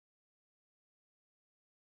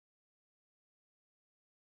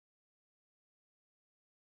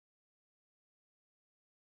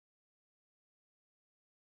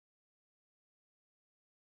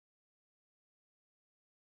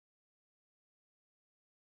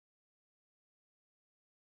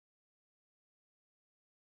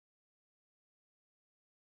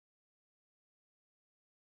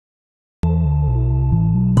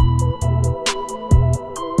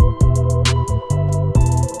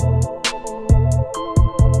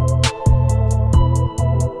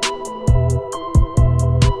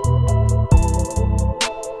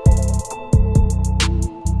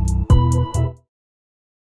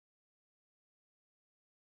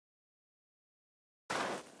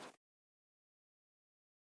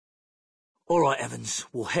All right, Evans,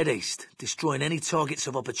 we'll head east, destroying any targets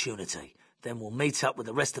of opportunity. Then we'll meet up with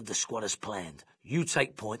the rest of the squad as planned. You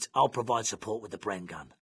take point, I'll provide support with the Bren gun.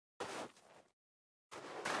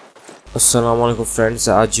 अस्सलामुअलैकुम friends,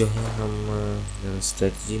 आज जो है हम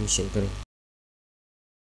strategy mission करेंगे।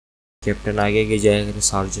 Captain आगे के जाएगा तो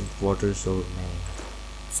सार्जेंट वाटर्स और मैं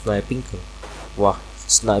स्नाइपिंग करूँ। वाह,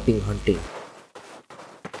 स्नाइपिंग हंटिंग।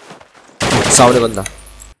 सामने बंदा।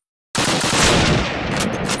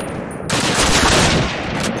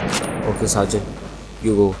 Okay sergeant,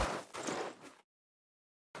 you go.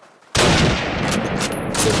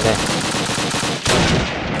 सुनता है।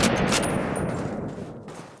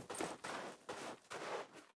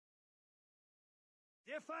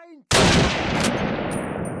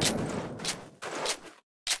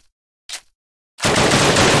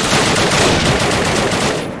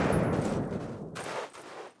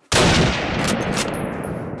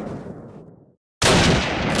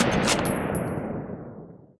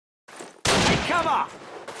 Cover!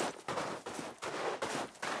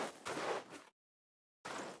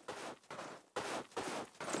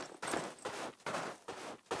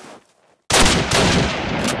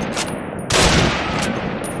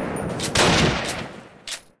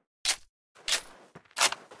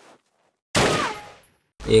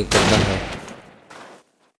 एक बंदा है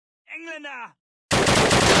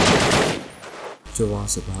जो वहां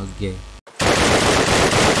से भाग गया।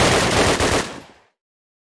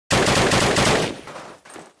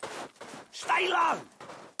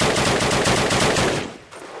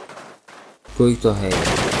 कोई तो है।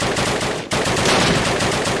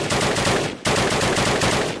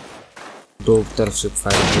 दो तरफ से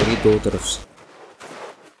फायर हो रही, दो तरफ से,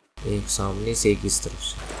 एक सामने से एक इस तरफ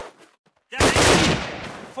से।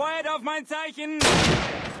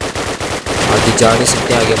 आगे जा नहीं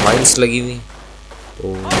सकते, आगे माइंस लगी हुई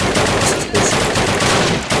तो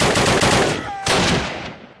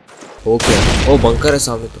हो गया। ओ बंकर है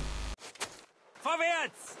सामने तो।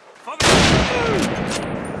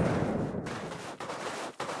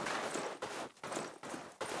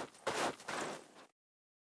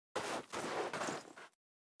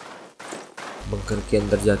 बंकर के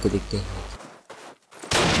अंदर जाके देखते हैं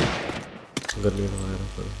ग्रेनेड वगैरह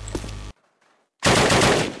पर।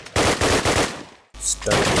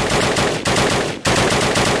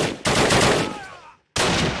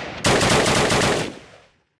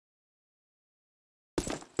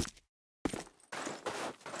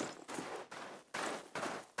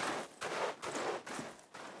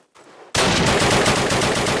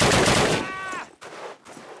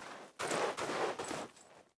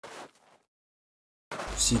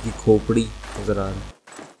 किसी की खोपड़ी नजर आ रही है,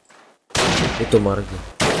 ये तो मर गया।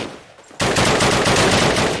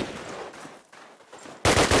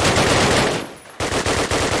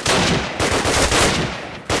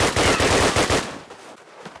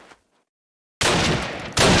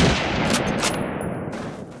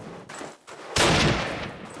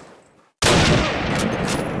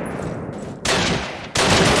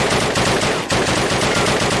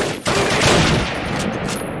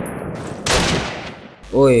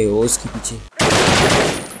 ओए वो इसके पीछे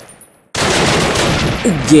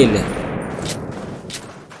गेल है।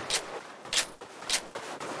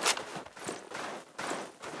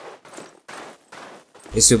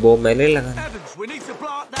 इसे वो मैंने लगाना।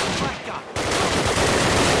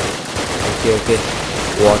 Okay okay,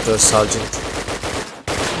 water sergeant.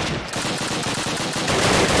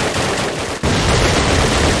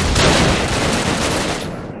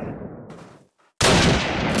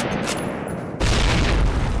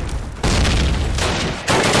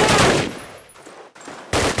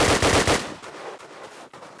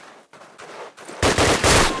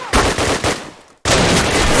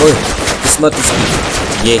 ओए किस्मत इसकी।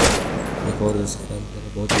 ये एक और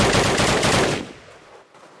बहुत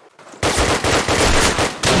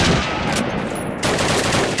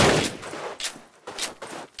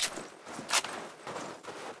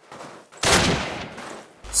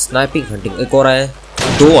स्नाइपिंग हंटिंग। एक और आया,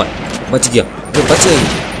 दो आए, बच गया। अरे बच गई।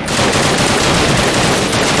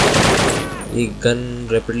 ये गन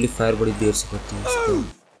रैपिडली फायर बड़ी देर से करती है इसको।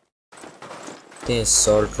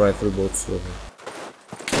 असॉल्ट राइफल बहुत स्लो है।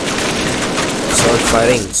 Short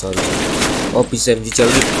firing, sorry. और पीछे एमजी चल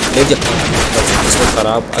रही, ले जा। इसको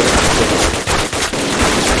खराब।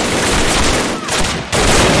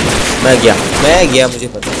 मैं गया, मुझे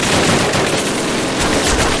पता।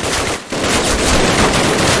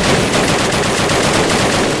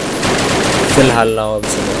 फिलहाल ना हो अभी।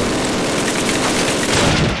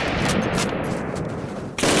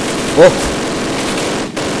 ओह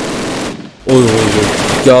ओह,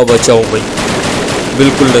 क्या बचाऊं भाई,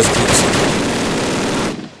 बिल्कुल नजदीक से।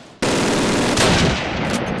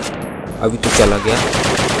 अभी तो चला गया।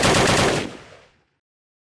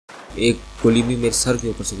 एक गोली भी मेरे सर के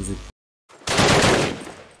ऊपर से गुजरी।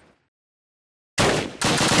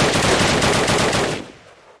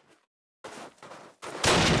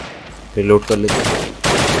 रिलोड कर लेते हैं।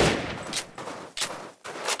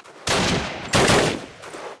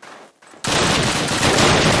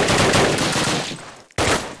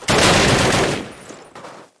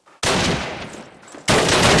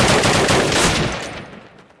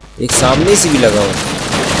 एक सामने से भी लगा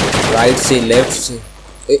हुआ, राइट से लेफ्ट से।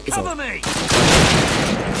 इस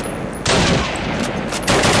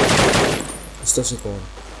तरफ से कौन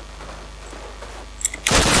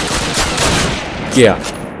क्या?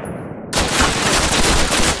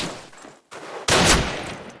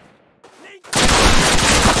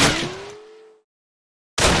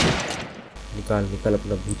 निकाल निकाल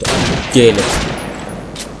अपना भूत के ले।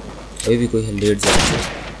 अभी भी कोई है, लेट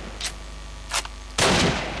जाए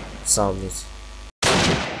सामने से।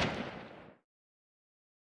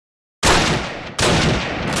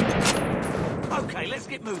 Okay, let's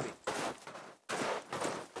get moving.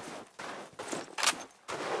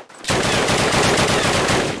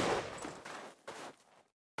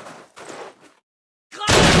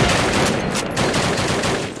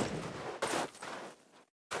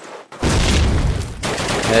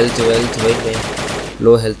 Health wealth भाई मैं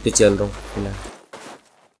लो हेल्थ पे चल रहा हूँ फिलहाल।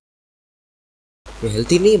 ये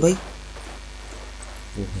हेल्थ ही नहीं है भाई।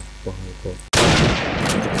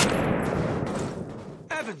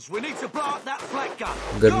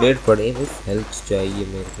 ग्रेनेड पड़े भाई, हेल्थ चाहिए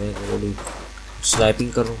मेरे को।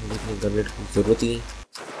 स्नाइपिंग कर रहा हूँ, लेकिन ग्रेनेड की जरूरत ही नहीं।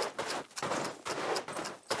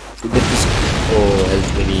 इधर ओ health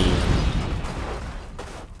milli.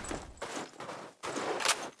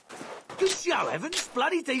 Good show, Evans.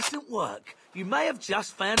 Bloody decent work. You may have just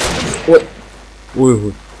found it. ओए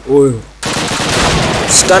ओए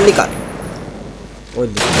स्टन निकाल। ओए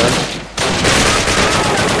निकाल।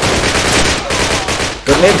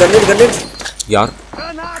 ग्रेनेड ग्रेनेड ग्रेनेड यार।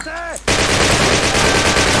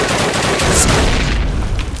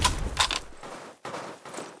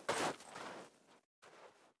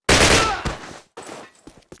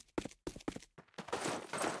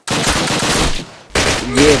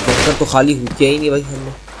 ये बंकर तो खाली हो गया ही नहीं भाई।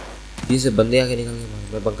 हमने ये से बंदे आके निकल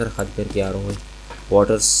गए। मैं बंकर खाली करके आ रहा हूँ।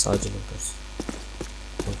 वाटर्स आज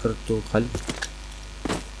बंकर तो खाली।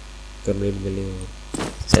 ग्रेनेड मिले और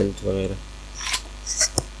हेल्थ वगैरह।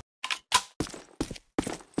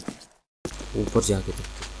 ऊपर जाके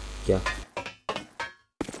देखते क्या।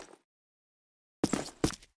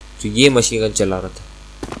 तो ये मशीन गन चला रहा था,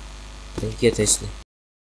 नहीं किया था इसने।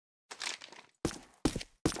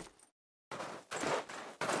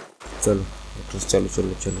 चलो चलो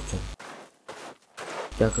चलो चलो चलो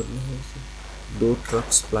क्या करना है इसे? 2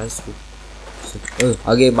 ट्रक सप्लाइज को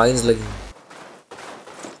आगे माइंस लगी।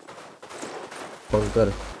 Bunker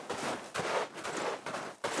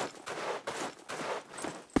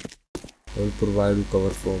will provide you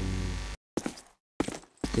cover from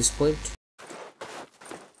this point।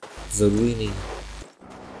 जरूरी नहीं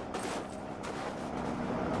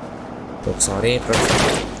ट्रक सारे ट्रक।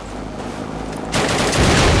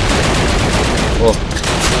 ओह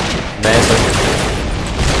मैं bunker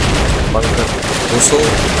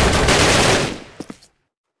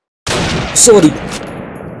sorry.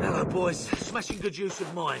 Hello, boys. Smashing good use of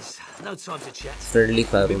mines. No time to chat. Friendly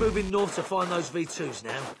fire. We're moving north to find those V2s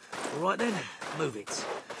now. All right then, move it.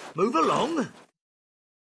 Move along.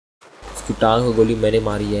 उसकी टांग को गोली मैंने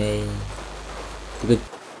मारी है, क्योंकि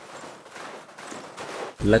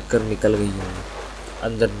लग कर निकल गई है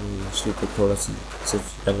अंदर। उसके ऊपर थोड़ा सी सिर्फ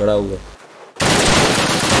टंगड़ा हुआ।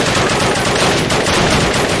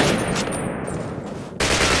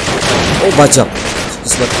 ओ बचा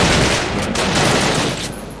किस्मत।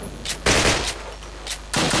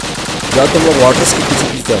 या तुम लोग वाटर्स के पीछे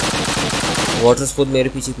पीछे जाओ। वाटर्स खुद मेरे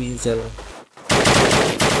पीछे पीछे चल रहा है।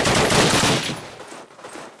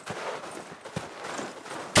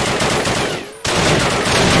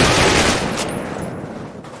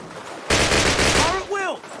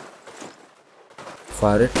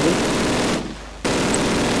 Fire it will.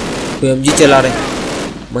 कोई एमजी चला रहे हैं।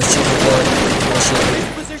 मशीन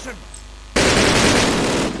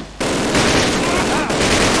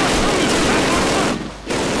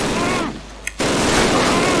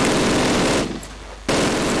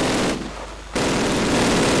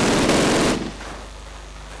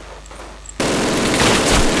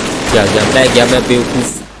क्या गया मैं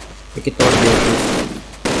बेवकूफ। कितना बेवकूफ।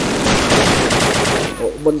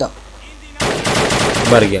 बंदा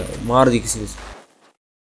मर गया, मार दी किसी ने।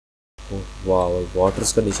 वाह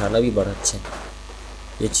वाटर्स का निशाना भी बड़ा अच्छा है,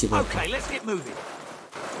 ये अच्छी बात है।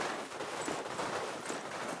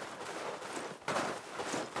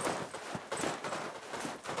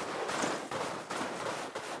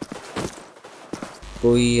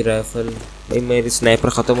 कोई राइफल? भाई मेरी स्नाइपर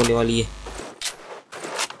खत्म होने वाली है।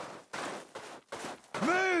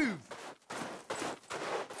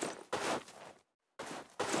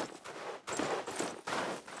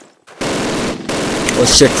 ओ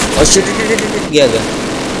शिट, ओ शिट, गया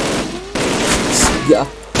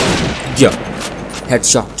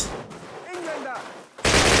हेडशॉट।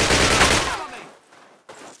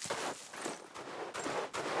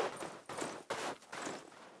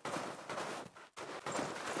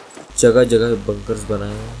 जगह जगह बंकर्स बनाए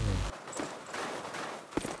हैं।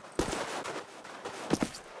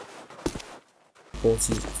 कौन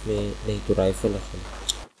सी में? नहीं तो राइफल है।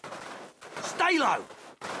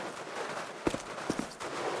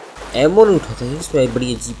 एमो नहीं उठाता है इसमें,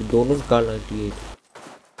 बड़ी अजीब। दोनों कार 98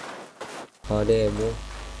 हार्ड एमो।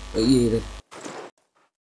 ये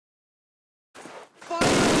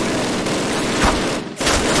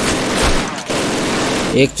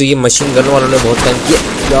एक तो ये मशीन गन वालों ने बहुत टाइम किया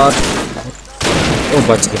यार। ओ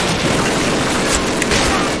बच गया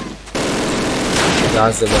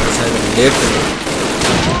यहाँ से। बहुत सारे लेट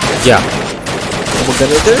क्या वो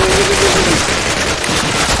गन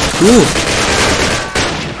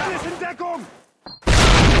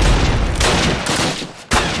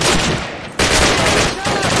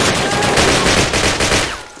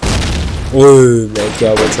ओए मैं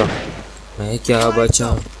क्या बचा।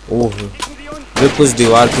 ओह ये कुछ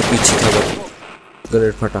दीवार के पीछे था,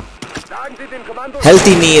 ग्रेनेड फटा। हेल्थ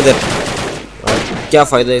ही नहीं है इधर। क्या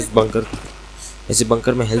फायदा इस बंकर का? ऐसे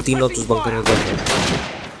बंकर में हेल्थ ही ना हो तो उस बंकर में क्या फायदा?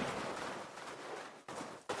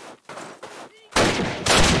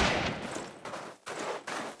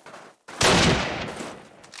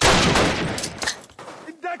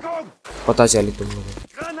 पता चली तुम लोगों को।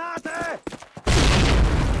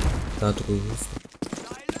 यहाँ तो कोई नहीं,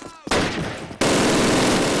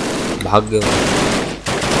 भाग गए।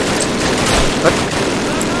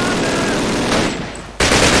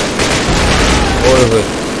 ओए होए,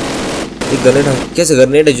 ये ग्रेनेड है। कैसे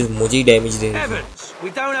ग्रेनेड है जो मुझे ही डैमेज दे रहा है? We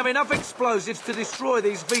don't have enough explosives to destroy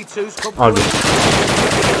these V2s completely.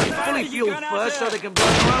 Fully fueled first so they can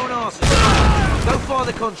burn their own arses. Go fire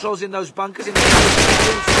the controls in those bunkers in the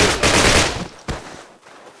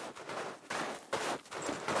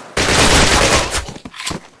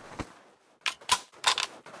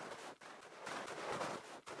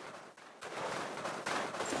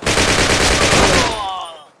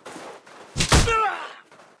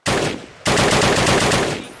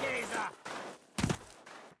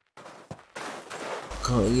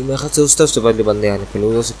हाँ ये मेरे ख्याल से उस तरफ से पहले बंदे आने, पहले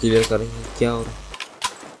उधर से क्लियर करेंगे। क्या हो रहा है?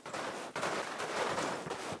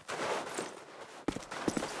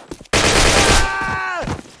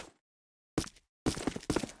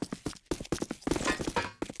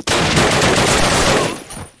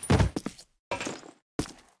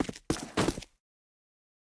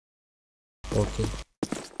 ओके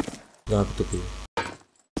यहाँ पे तो कोई,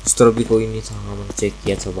 उस तरफ भी कोई नहीं था। हाँ मैंने चेक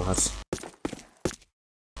किया था बाहर से,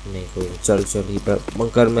 नहीं कोई। चल चल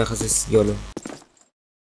बंकर में खस योलो।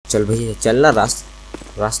 चल भैया चलना,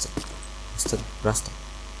 रास्ता रास्ता रास्ता रास्ता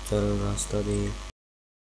चल रास्ता दे।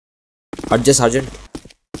 हट जा सार्जेंट।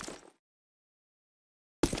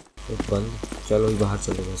 बंद। चलो ही बाहर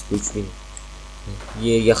चलो, बस कुछ भी नहीं।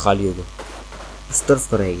 ये खाली हो गया। उस तरफ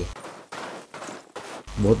का रहेगा,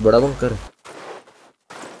 बहुत बड़ा बंकर है।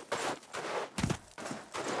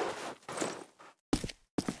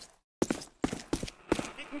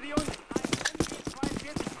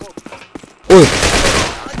 ओए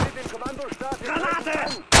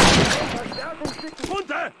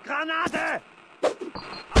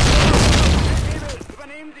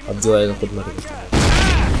अब जो आएगा खुद मरेगा।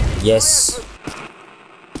 यस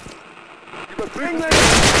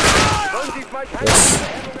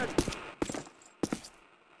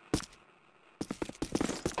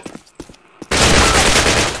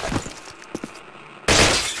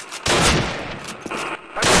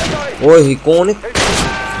ओए कौन है?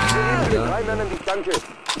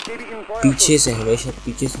 पीछे से, हमेशा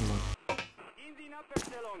पीछे से मार।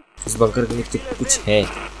 इस बंकर के नीचे कुछ है,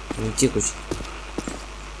 नीचे कुछ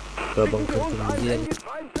बंकर के नीचे।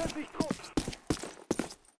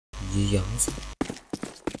 ये यहाँ से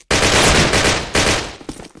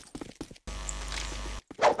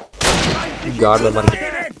गार्ड में मर गया।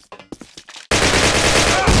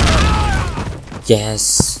 यस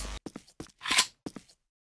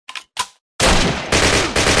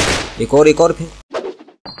एक और फिर।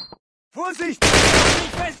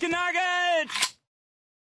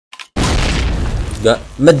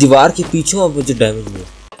 मैं दीवार के पीछे हूँ, अब मुझे डैमेज हुआ।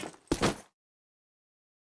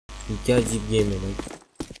 क्या अजीब गेम है भाई।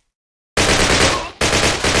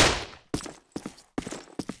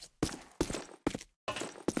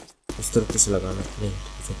 उस तरफ कुछ लगाना नहीं,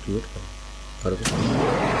 कुछ एक्टिवेट कर दो।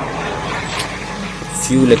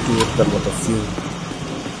 फ्यूल एक्टिवेट करना था, fuel.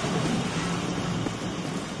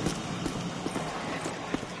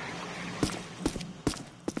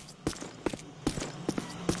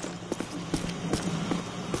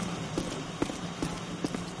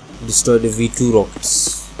 Destroy the V2 rockets.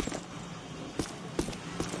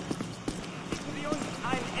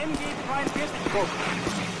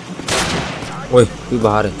 ओए कोई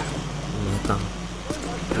बाहर है, मैं कहाँ?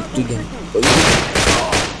 तू क्या?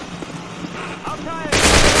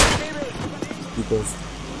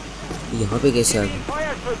 यहाँ पे कैसे आ गए?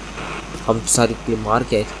 हम सारी के मार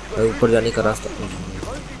के आए, ऊपर जाने का रास्ता।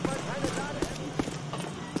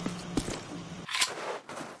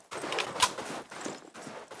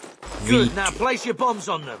 Good. Now place your bombs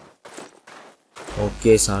on them.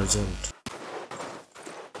 Okay, Sergeant.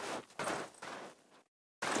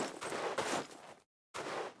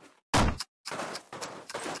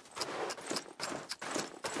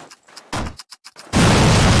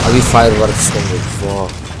 अभी फायरवर्क्स होंगे। वाह,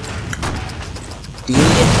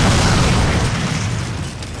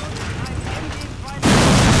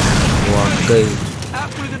 वाकई। Out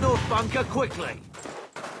through the north bunker quickly.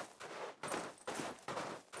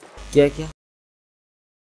 क्या क्या?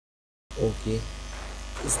 ओके,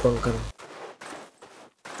 इस बंकर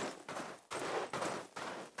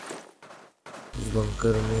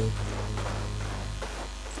में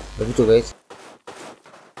अभी तो गए।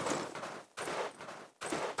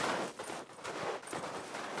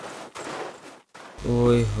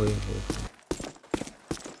 ओए होए होए,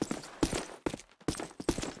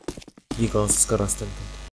 ये कौन सा रास्ता है?